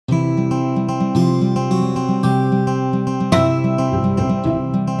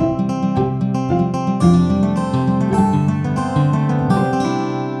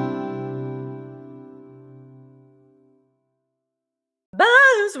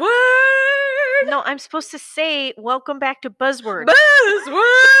now I'm supposed to say, welcome back to Buzzword. Buzzword!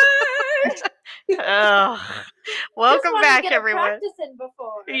 Welcome back, get everyone. Practicing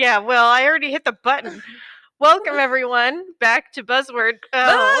before. Yeah, well, I already hit the button. Welcome, everyone, back to Buzzword.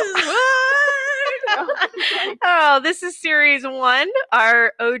 This is Series 1,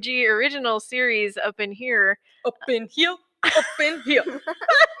 our OG original series up in here. Up in here, up in here.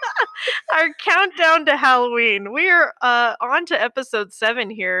 Our countdown to Halloween. We are on to episode 7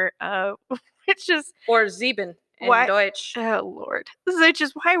 here, which is... Or Sieben in Why- Deutsch. Oh, Lord. Which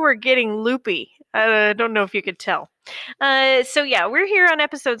is why we're getting loopy. I don't know if you could tell. So, yeah, we're here on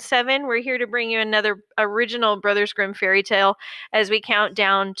episode 7. We're here to bring you another original Brothers Grimm fairy tale as we count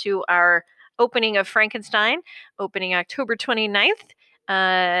down to our opening of Frankenstein, opening October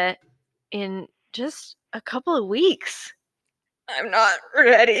 29th, in just a couple of weeks. I'm not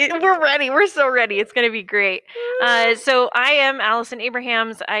ready. We're ready. We're so ready. It's going to be great. So I am Allison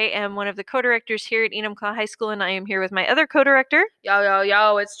Abrahams. I am one of the co-directors here at Enumclaw High School, and I am here with my other co-director.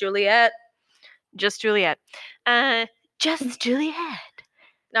 Yo, it's Juliet. Just Juliet. Just Juliet.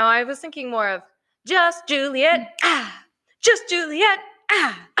 No, I was thinking more of just Juliet. Just Juliet.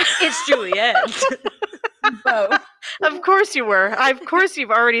 It's Juliet. Both. Of course you were. Of course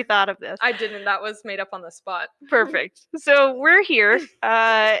you've already thought of this. I didn't. That was made up on the spot. Perfect. So we're here,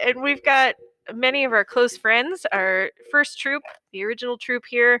 and we've got many of our close friends, our first troop, the original troop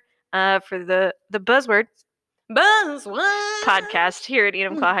here for the Buzzword podcast here at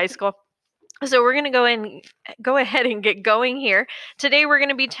Enumclaw High School. So we're going to go ahead and get going here. Today we're going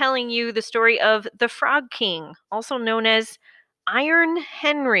to be telling you the story of the Frog King, also known as Iron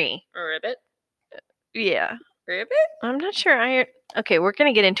Henry. Ribbit. Yeah. Ribbit? I'm not sure. Okay, we're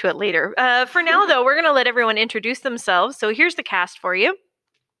going to get into it later. For now, though, we're going to let everyone introduce themselves. So here's the cast for you.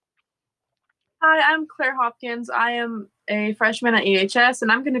 Hi, I'm Claire Hopkins. I am a freshman at EHS,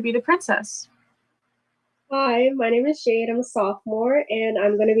 and I'm going to be the princess. Hi, my name is Jade. I'm a sophomore, and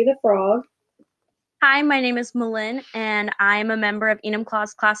I'm going to be the frog. Hi, my name is Malin, and I'm a member of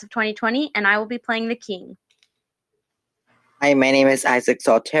Enumclaw's class of 2020, and I will be playing the king. Hi, my name is Isaac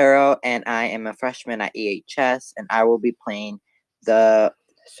Saltero, and I am a freshman at EHS, and I will be playing the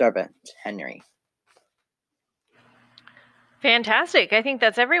servant, Henry. Fantastic. I think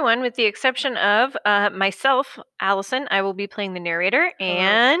that's everyone with the exception of myself, Allison. I will be playing the narrator,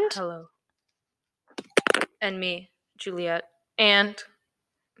 and... Hello. And me, Juliet. And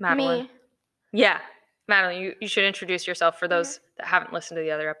Madeline. Me. Yeah. Madeline, you should introduce yourself for those that haven't listened to the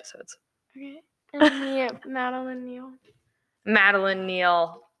other episodes. Okay. And me, Madeline Neal. Madeline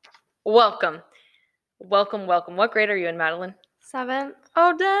Neal. Welcome. Welcome. What grade are you in, Madeline? 7th.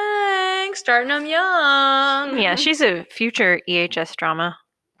 Oh, dang. Starting them young. Yeah, she's a future EHS drama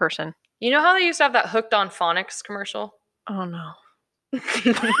person. You know how they used to have that Hooked on Phonics commercial? Oh, no.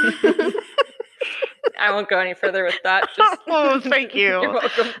 I won't go any further with that. Oh, thank you. You're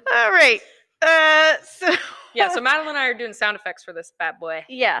welcome. All right. So Madeline and I are doing sound effects for this bad boy.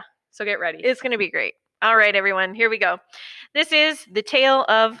 Yeah. So get ready. It's going to be great. All right, everyone, here we go. This is The Tale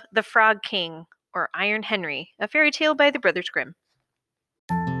of the Frog King, or Iron Henry, a fairy tale by the Brothers Grimm.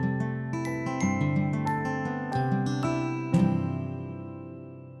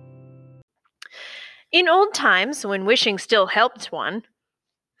 In old times, when wishing still helped one,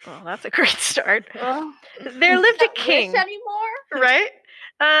 well, that's a great start. Well, There lived a king, Wish anymore? right?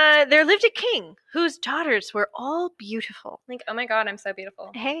 There lived a king whose daughters were all beautiful. Like, oh my god, I'm so beautiful.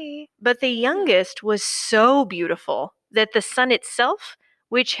 Hey. But the youngest was so beautiful that the sun itself,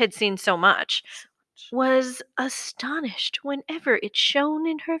 which had seen so much, was astonished whenever it shone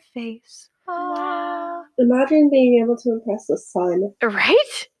in her face. Wow. Imagine being able to impress the sun.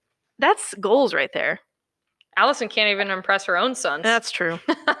 Right? That's goals right there. Allison can't even impress her own sons. That's true.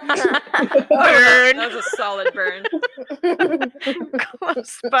 Burn. That was a solid burn.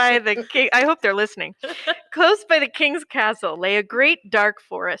 Close by the king. I hope they're listening. Close by the king's castle lay a great dark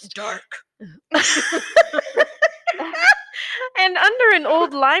forest. Dark. And under an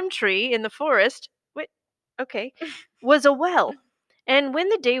old lime tree in the forest, was a well. And when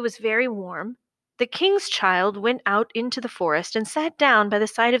the day was very warm, the king's child went out into the forest and sat down by the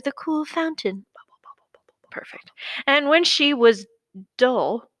side of the cool fountain. Perfect. And when she was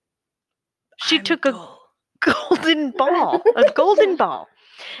dull, she took a golden ball,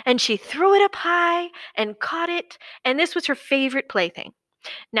 and she threw it up high and caught it, and this was her favorite plaything.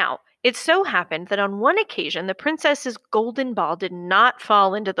 Now, it so happened that on one occasion, the princess's golden ball did not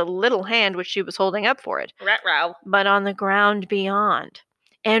fall into the little hand which she was holding up for it, Rat-row. but on the ground beyond,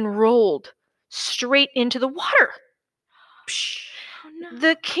 and rolled straight into the water. Oh, no.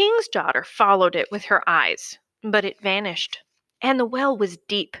 The king's daughter followed it with her eyes, but it vanished. and the well was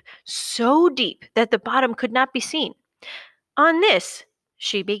deep, so deep that the bottom could not be seen. On this,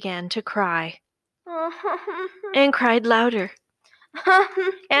 she began to cry, and cried louder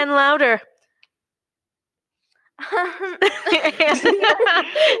and louder,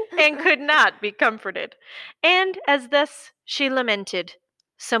 and could not be comforted. And as thus she lamented,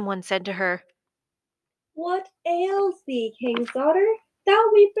 someone said to her, What ails thee, king's daughter? Thou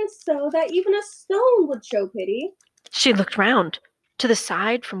weepest so that even a stone would show pity. She looked round to the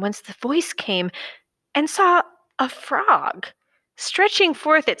side from whence the voice came, and saw a frog stretching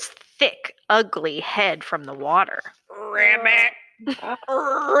forth its thick, ugly head from the water. Ribbit.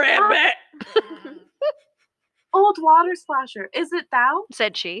 Ribbit. Old water splasher, is it thou?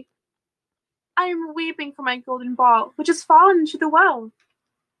 Said she. I am weeping for my golden ball, which has fallen into the well.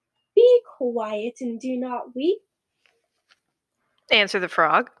 Be quiet and do not weep. Answered the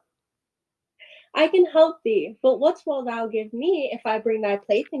frog. I can help thee, but what wilt thou give me if I bring thy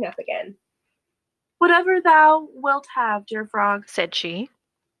plaything up again? Whatever thou wilt have, dear frog. Said she.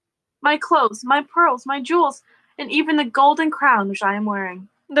 My clothes, my pearls, my jewels, and even the golden crown which I am wearing.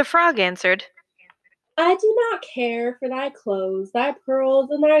 The frog answered, I do not care for thy clothes, thy pearls,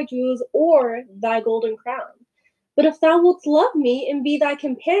 and thy jewels, or thy golden crown. But if thou wilt love me and be thy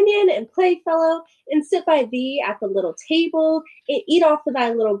companion and playfellow, and sit by thee at the little table, and eat off of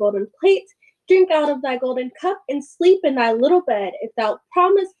thy little golden plate, drink out of thy golden cup, and sleep in thy little bed, if thou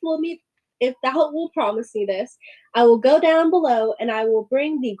wilt promise me this, I will go down below, and I will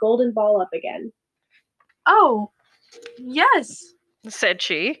bring the golden ball up again. Oh, yes, said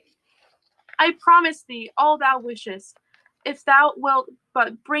she. I promise thee all thou wishest, if thou wilt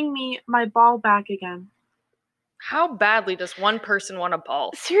but bring me my ball back again. How badly does one person want a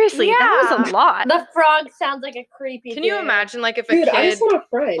ball? Seriously, that was a lot. The frog sounds like a creepy Can you dude. imagine, like, if a Dude, I kid, just want a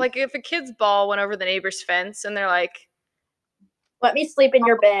friend. like, if a kid's ball went over the neighbor's fence, and they're like, Let me sleep in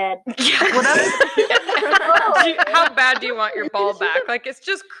your bed. how bad do you want your ball back? Like, it's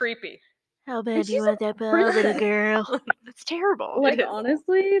just creepy. How bad do you want that ball, little girl? That's terrible. Like, is.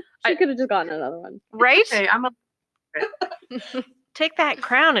 honestly, I- she could have just gotten another one. Right? Okay, I'm a Take that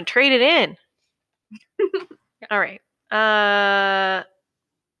crown and trade it in. All right.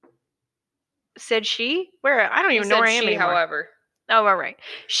 Said she? Where? I don't even know where I am anymore. However. Oh, all right.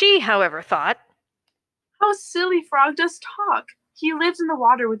 She, however, thought, How silly frog does talk. He lives in the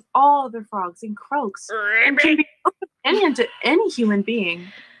water with all other frogs and croaks, and can be a companion to any human being.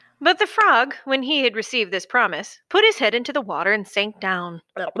 but the frog, when he had received this promise, put his head into the water and sank down,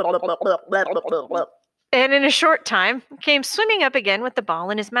 and in a short time came swimming up again with the ball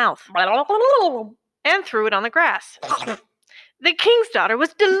in his mouth, and threw it on the grass. The king's daughter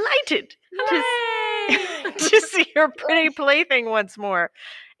was delighted to see her pretty plaything once more,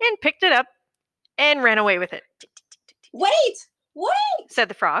 and picked it up and ran away with it. Wait! Said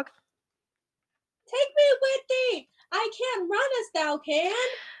the frog. Take me with thee! I can't run as thou can.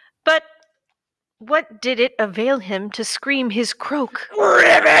 But what did it avail him to scream his croak?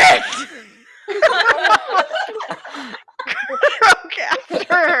 Ribbit! Croak after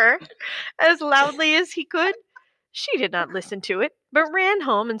her as loudly as he could? She did not listen to it, but ran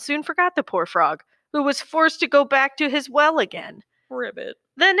home and soon forgot the poor frog, who was forced to go back to his well again. Ribbit.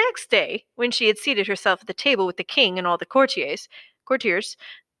 The next day, when she had seated herself at the table with the king and all the courtiers, Kids.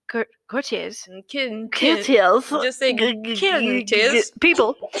 courtiers, Just say kids.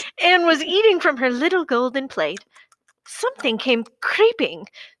 people, and was eating from her little golden plate, something came creeping,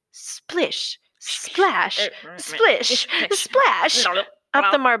 splish, splash, splish, splash,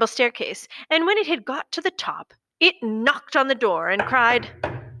 up the marble staircase, and when it had got to the top, it knocked on the door and cried,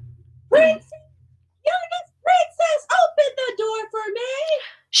 Princess! Youngest princess, open the door for me!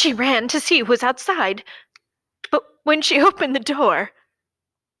 She ran to see who was outside, but when she opened the door,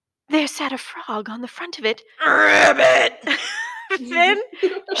 there sat a frog on the front of it. Ribbit! Then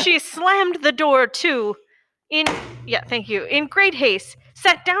she slammed the door to, in great haste,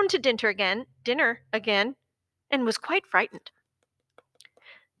 sat down to dinner again, and was quite frightened.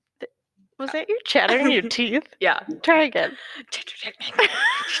 Was that you chattering your teeth? Yeah. Try again.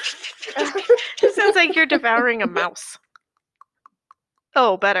 It sounds like you're devouring a mouse.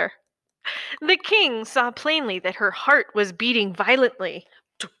 Oh, better. The king saw plainly that her heart was beating violently,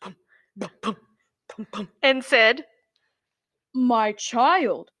 and said, My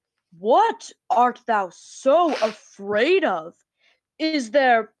child, what art thou so afraid of? Is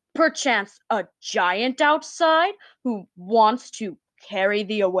there perchance a giant outside who wants to carry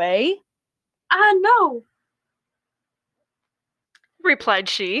thee away? No, replied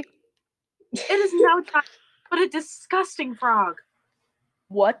she. it is no giant, but a disgusting frog.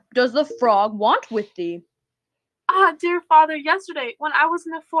 What does the frog want with thee? Ah, dear father, yesterday when I was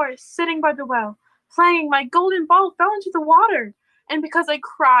in the forest sitting by the well, playing, my golden ball fell into the water. And because I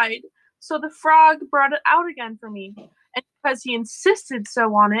cried, so the frog brought it out again for me. And because he insisted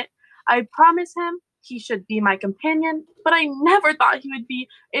so on it, I promised him he should be my companion, but I never thought he would be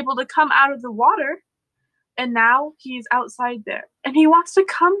able to come out of the water. And now he's outside there, and he wants to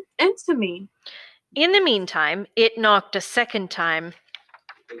come into me. In the meantime, it knocked a second time.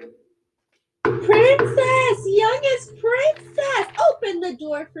 Princess, youngest princess, open the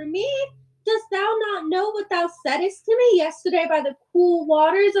door for me. Dost thou not know what thou saidst to me yesterday by the cool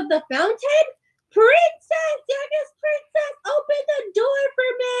waters of the fountain? Princess, youngest princess, open the door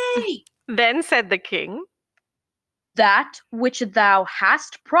for me. Then said the king, That which thou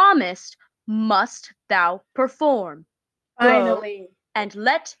hast promised must thou perform. Go Finally. and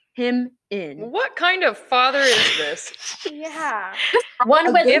let him in. What kind of father is this? Yeah.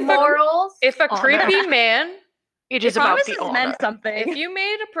 One with If a- morals. If a Honor. creepy man, it is about Promises the honor. meant something. if you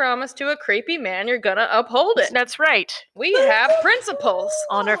made a promise to a creepy man, you're gonna uphold it. That's right. We have principles.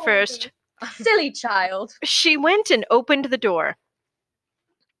 Honor first. Silly child. She went and opened the door.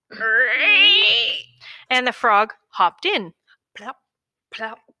 And the frog hopped in Plop,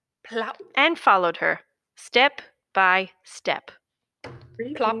 plop, plop, and followed her, step by step,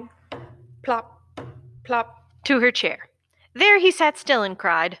 plop, plop, plop. to her chair. There he sat still and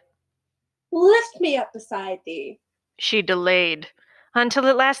cried. Lift me up beside thee. She delayed, until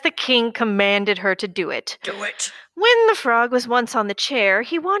at last the king commanded her to do it. Do it. When the frog was once on the chair,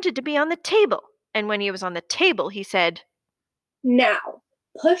 he wanted to be on the table, and when he was on the table, he said, Now,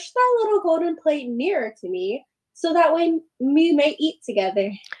 push thy little golden plate nearer to me, so that way we may eat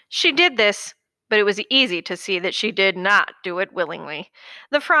together. She did this, but it was easy to see that she did not do it willingly.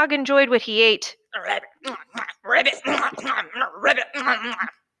 The frog enjoyed what he ate, Rabbit, rabbit, rabbit.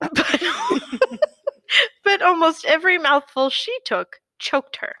 but almost every mouthful she took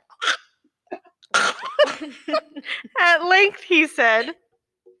choked her. At length he said,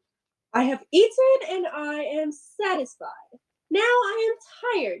 I have eaten and I am satisfied. Now I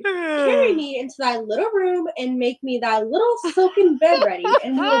am tired. Carry me into thy little room and make me thy little silken bed ready,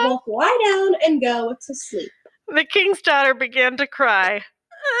 and we will both lie down and go to sleep. The king's daughter began to cry.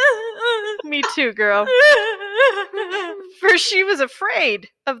 Me too, girl. For she was afraid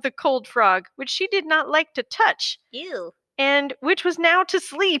of the cold frog, which she did not like to touch. Ew. And which was now to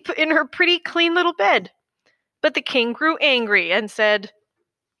sleep in her pretty clean little bed. But the king grew angry and said,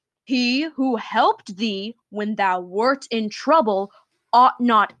 He who helped thee when thou wert in trouble ought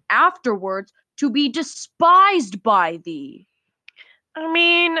not afterwards to be despised by thee. I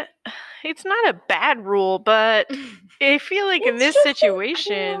mean, it's not a bad rule, but I feel like in It's this just an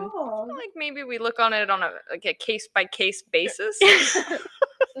situation, frog. Like maybe we look on it on a case by case basis.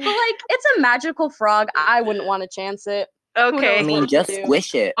 But like, it's a magical frog. I wouldn't want to chance it. okay. I mean, what just to do.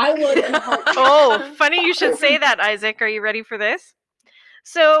 squish it. I would in a heartbeat. Oh, funny you should say that, Isaac. Are you ready for this?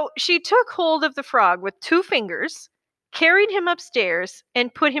 So she took hold of the frog with 2 fingers, carried him upstairs,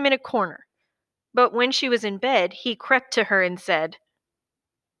 and put him in a corner. But when she was in bed, he crept to her and said,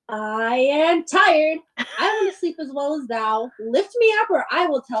 I am tired. I want to sleep as well as thou. Lift me up, or I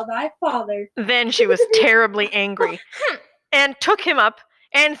will tell thy father. Then she was terribly angry and took him up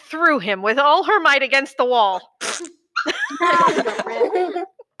and threw him with all her might against the wall.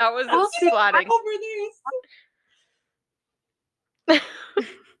 That was I'll the splatting. over this.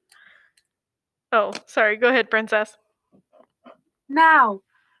 Oh, sorry. Go ahead, princess. Now,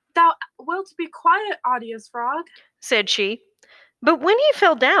 thou wilt be quiet, odious frog. Said she. But when he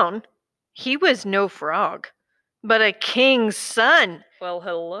fell down, he was no frog, but a king's son Well,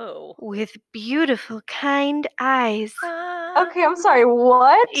 hello. with beautiful, kind eyes. Okay, I'm sorry,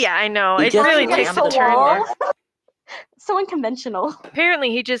 what? Yeah, I know. He It just really ran takes the a turn wall. there. So unconventional. Apparently,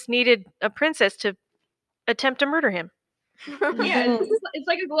 he just needed a princess to attempt to murder him. Yeah, it's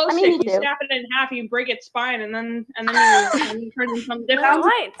like a glow I mean, stick. you You do. snap it in half, you break its spine, and then you turn into something different. Sounds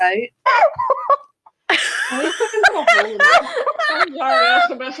right. I'm sorry, that's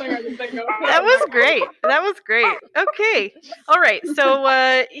the best thing I can think of. That was great. That was great. Okay. All right.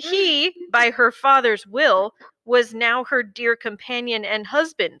 So he, by her father's will, was now her dear companion and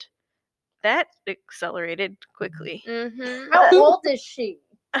husband. That accelerated quickly. Mm-hmm. How old is she?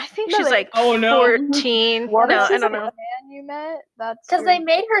 I think No, she's they- like Oh, no. 14. What No, if I she's don't a know. man you met? That's Because they weird.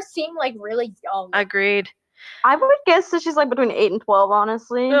 made her seem like really young. Agreed. I would guess that she's like between 8 and 12,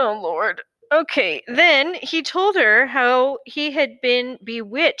 honestly. Oh, Lord. Okay, then he told her how he had been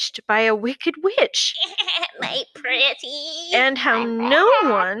bewitched by a wicked witch My pretty. and how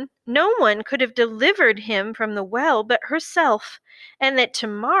no one could have delivered him from the well but herself, and that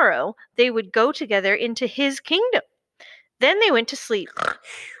tomorrow they would go together into his kingdom. Then they went to sleep.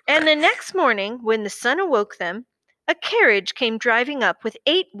 And the next morning, when the sun awoke them, a carriage came driving up with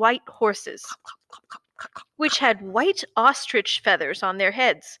 8 white horses, which had white ostrich feathers on their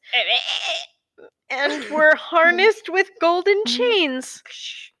heads, and were harnessed with golden chains.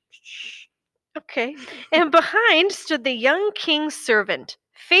 Okay. And behind stood the young king's servant,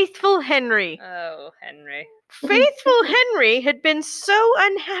 Faithful Henry. Oh, Henry. Faithful Henry had been so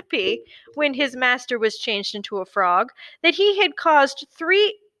unhappy when his master was changed into a frog that he had caused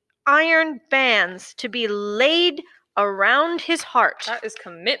 3 iron bands to be laid around his heart, That is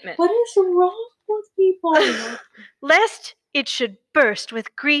commitment. What is wrong with people? lest it should burst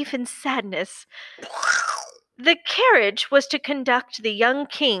with grief and sadness. The carriage was to conduct the young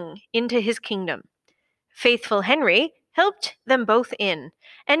king into his kingdom. Faithful Henry helped them both in,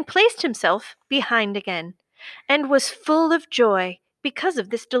 and placed himself behind again, and was full of joy because of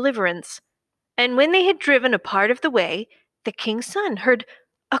this deliverance. And when they had driven a part of the way, the king's son heard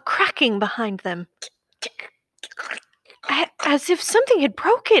a cracking behind them, as if something had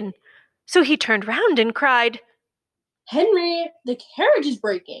broken. So he turned round and cried, Henry, the carriage is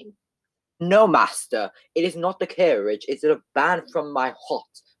breaking. No, master, it is not the carriage, it is a band from my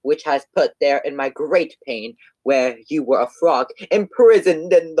heart, which has put there in my great pain, where you were a frog,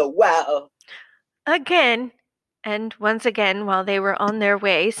 imprisoned in the well. Again, and once again, while they were on their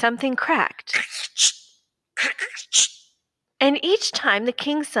way, something cracked. And each time the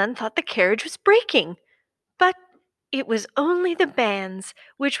king's son thought the carriage was breaking. But it was only the bands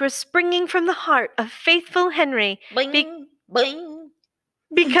which were springing from the heart of Faithful Henry, Bing, bing.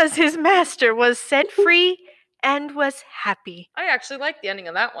 because his master was set free and was happy. I actually like the ending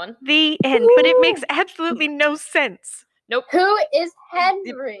of that one. The end. But it makes absolutely no sense. Nope. Who is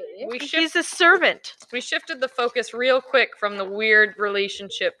Henry? He's a servant. We shifted the focus real quick from the weird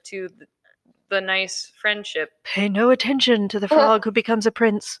relationship to the nice friendship. Pay no attention to the frog who becomes a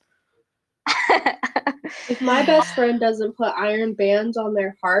prince. If my best friend doesn't put iron bands on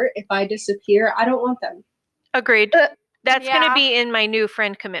their heart, if I disappear, I don't want them. Agreed. That's going to Yeah. be in my new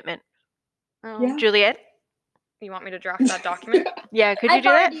friend commitment. Oh. Yeah. Juliet? You want me to draft that document? Yeah, could you I've do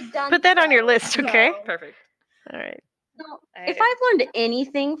that? already done Put that on your so, list, okay? so- Perfect. All right. If I've learned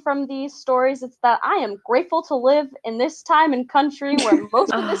anything from these stories, it's that I am grateful to live in this time and country where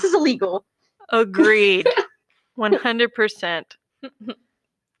most of this is illegal. Agreed. 100%.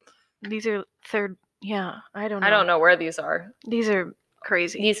 These are I don't know. I don't know where these are. These are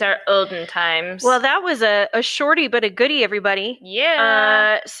crazy. These are olden times. Well, that was a shorty but a goodie, everybody.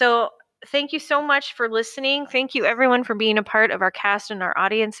 yeah. So thank you so much for listening. Thank you, everyone, for being a part of our cast and our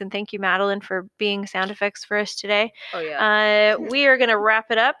audience. And thank you, Madeline, for being sound effects for us today. Oh yeah. We are going to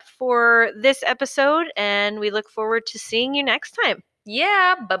wrap it up for this episode, and we look forward to seeing you next time.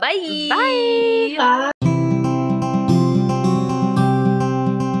 Yeah. Bye-bye. Bye. Bye.